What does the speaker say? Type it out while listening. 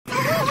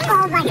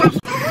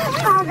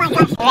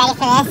Ready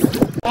for this?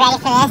 Ready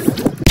for this?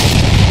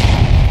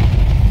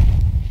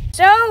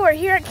 So we're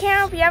here at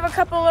camp. We have a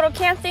couple little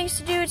camp things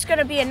to do. It's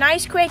gonna be a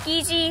nice, quick,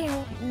 easy,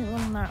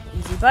 well, not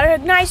easy, but a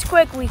nice,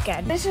 quick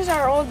weekend. This is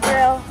our old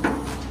grill.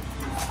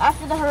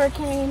 After the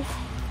hurricane,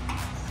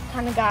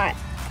 kind of got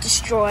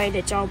destroyed.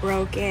 It's all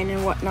broken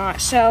and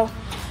whatnot. So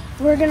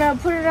we're gonna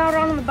put it out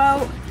on the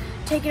boat,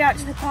 take it out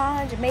to the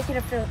pond, and make it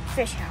a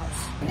fish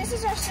house. This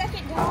is our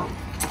second dock.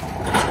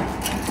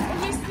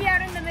 It used to be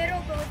out in the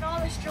middle, but with all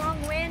the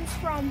strong winds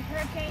from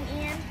Hurricane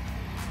Ian,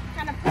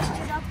 kind of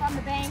pushed it up on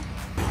the bank.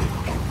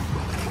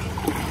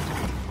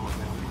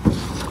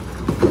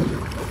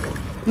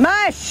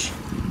 Mush!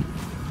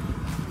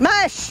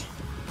 Mush!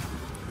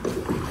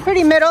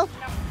 Pretty middle.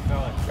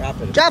 Drop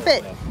it. Drop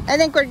it. I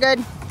think we're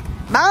good.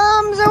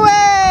 Bombs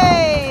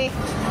away!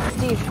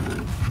 Steve.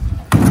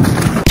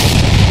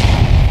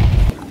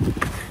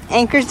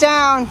 Anchors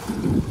down.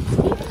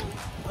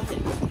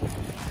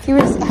 He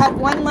had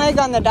one leg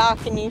on the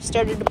dock and you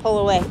started to pull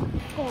away.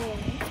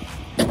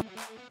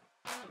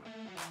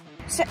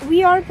 So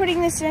we are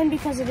putting this in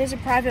because it is a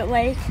private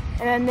lake,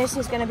 and then this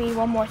is going to be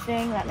one more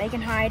thing that they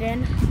can hide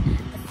in.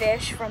 The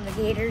fish from the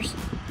gators.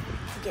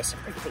 We get some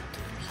pretty big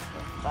gators.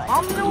 But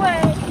on the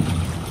way.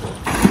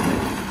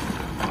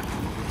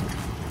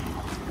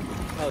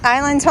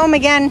 Island's home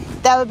again.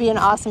 That would be an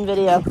awesome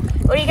video.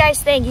 What do you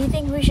guys think? Do you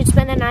think we should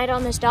spend the night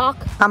on this dock?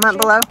 Comment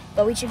below.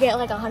 But we should get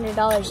like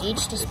 $100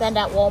 each to spend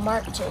at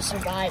Walmart to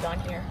survive on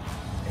here.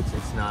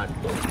 It's not.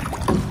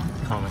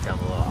 Comment down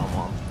below. I'm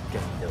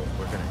gonna do it.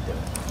 We're gonna do it.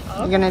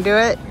 You're gonna do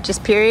it?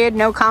 Just period?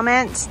 No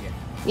comments? Yeah.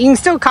 You can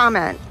still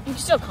comment. You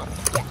can still comment,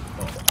 yeah.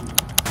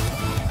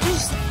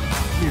 Just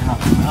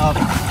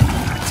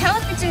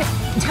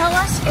tell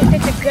us if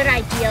it's a good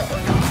idea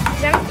or not.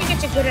 Because I don't think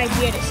it's a good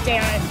idea to stay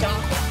on a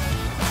dock.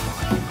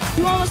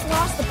 You almost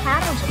lost the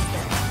paddle just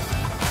there.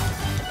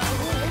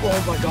 Oh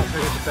my gosh,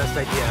 I got the best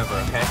idea ever,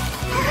 okay?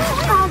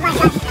 Oh my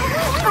gosh.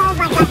 Oh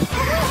my gosh.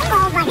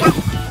 Oh my gosh.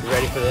 You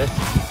ready for this?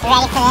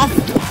 Ready for this?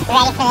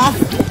 Ready for this?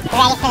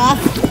 Ready for this?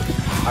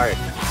 Alright,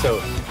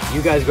 so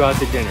you guys go out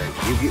to dinner.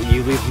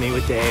 You leave me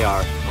with the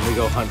AR and we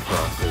go hunt for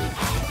our food.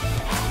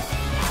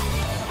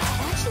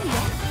 Actually,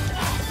 yeah.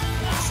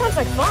 That sounds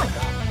like fun.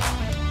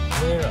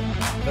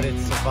 No. But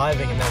it's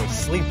surviving and then we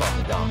sleep on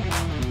the dock.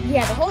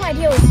 Yeah, the whole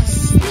idea was to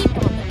sleep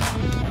on the dock.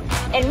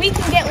 And we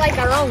can get like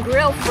our own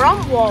grill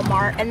from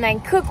Walmart and then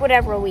cook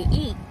whatever we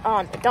eat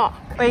on the dock.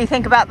 What do you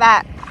think about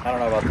that? I don't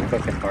know about the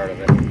cooking part of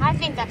it. I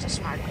think that's a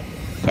smart idea.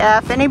 Yeah,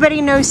 if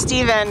anybody knows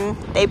Steven,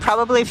 they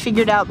probably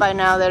figured out by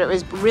now that it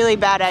was a really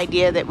bad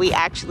idea that we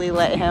actually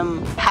let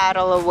him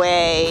paddle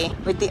away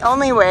with the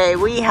only way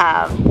we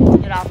have to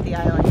get off the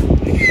island.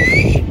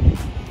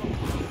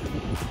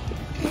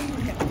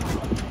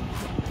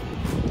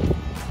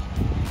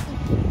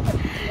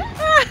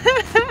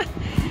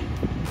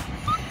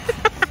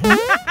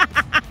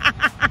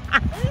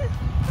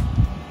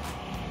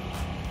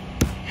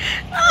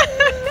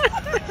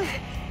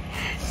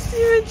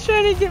 Steven's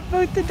trying to get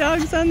both the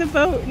dogs on the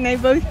boat and they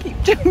both keep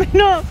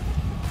jumping off.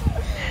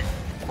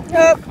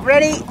 Oh,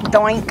 ready?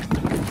 Doink.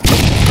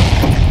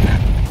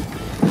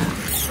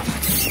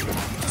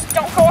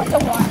 Don't go in the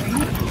water.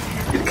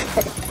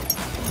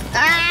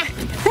 Ah!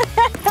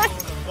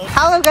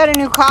 Hollow got a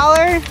new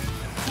collar.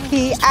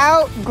 He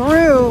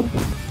outgrew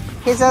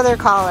his other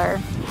collar.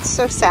 It's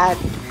so sad.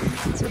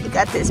 So he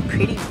got this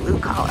pretty blue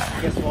collar.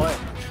 Guess what?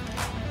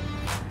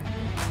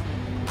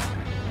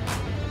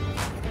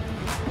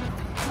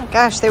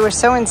 Gosh, they were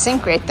so in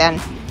sync right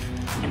then.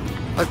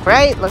 Look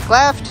right, look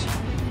left,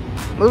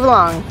 move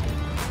along.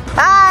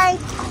 Bye!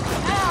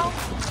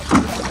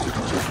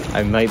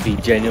 I might be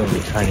genuinely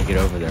trying to get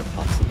over there,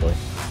 possibly.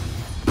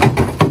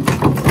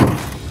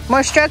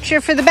 More structure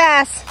for the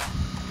bass.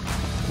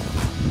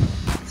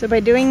 So by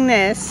doing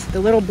this, the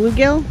little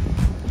bluegill,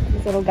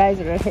 these little guys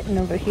that are hitting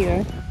over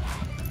here,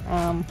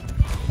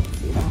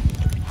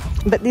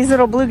 but these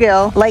little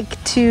bluegill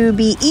like to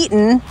be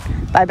eaten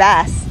by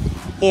bass.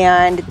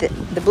 And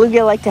the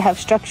bluegill like to have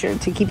structure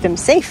to keep them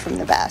safe from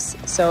the bass.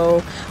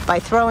 So by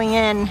throwing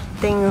in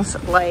things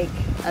like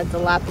a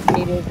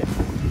dilapidated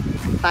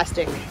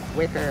plastic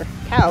wicker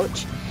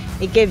couch,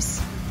 it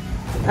gives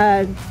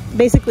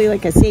basically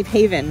like a safe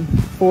haven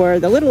for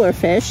the littler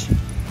fish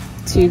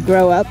to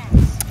grow up,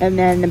 and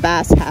then the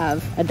bass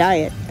have a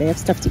diet. They have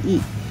stuff to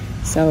eat.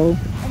 So.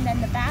 And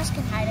then the bass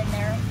can hide in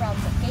there from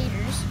the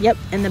gators. Yep,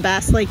 and the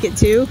bass like it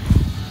too.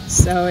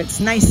 So it's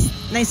nice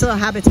little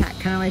habitat,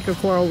 kind of like a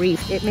coral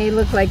reef. It may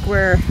look like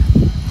we're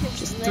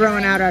just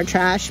throwing out our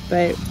trash,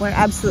 but we're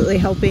absolutely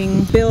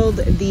helping build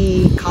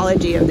the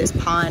ecology of this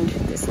pond,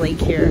 this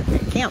lake here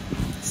at camp.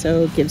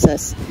 So it gives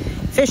us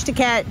fish to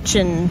catch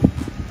and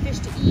fish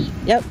to eat.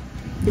 Yep,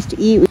 fish to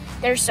eat.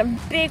 There's some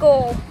big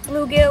old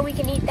bluegill, we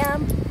can eat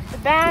them. The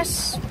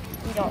bass,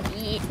 we don't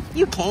eat.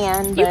 You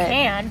can, You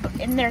can,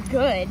 and they're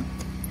good.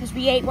 Because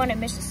we ate one in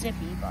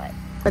Mississippi,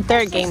 but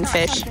they're game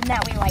fish. Something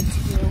that we like to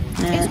do.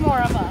 Yeah. It's more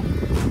of a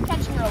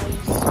catch and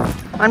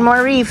release. One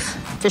more reef,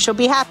 fish will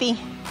be happy.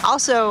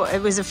 Also,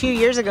 it was a few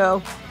years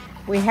ago,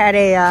 we had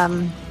a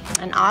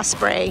an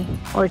osprey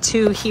or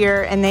two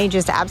here, and they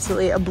just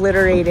absolutely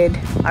obliterated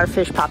our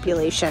fish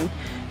population.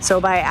 So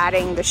by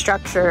adding the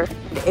structure,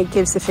 it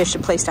gives the fish a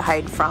place to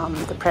hide from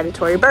the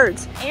predatory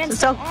birds. And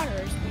some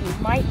otters.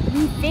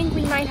 We think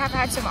we might have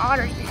had some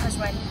otters because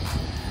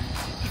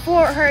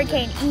before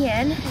Hurricane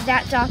Ian,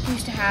 that dock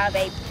used to have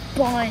a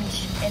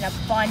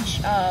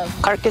bunch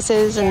of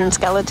carcasses and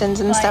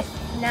skeletons and stuff.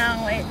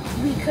 Now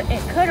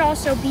it could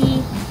also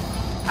be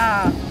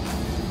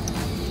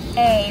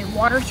a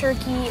water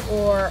turkey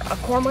or a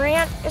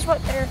cormorant is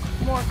what they're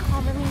more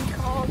commonly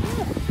called.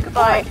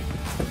 But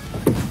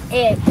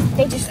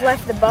they just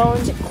left the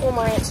bones, and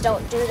cormorants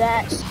don't do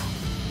that. Look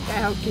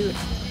how cute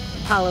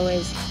Hollow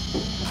is.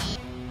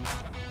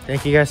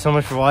 Thank you guys so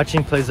much for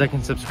watching. Please like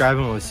and subscribe,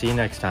 and we'll see you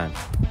next time.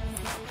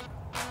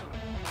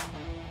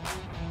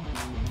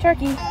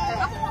 Turkey.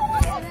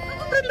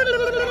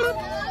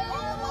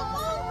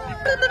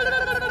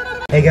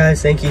 Hey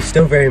guys, thank you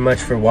so very much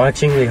for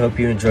watching. We hope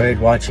you enjoyed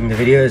watching the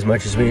video as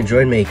much as we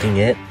enjoyed making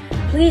it.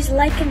 Please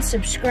like and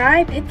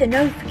subscribe, hit the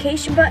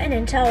notification button,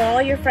 and tell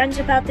all your friends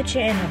about the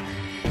channel.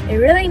 It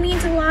really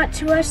means a lot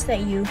to us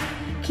that you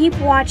keep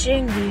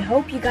watching. We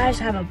hope you guys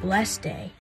have a blessed day.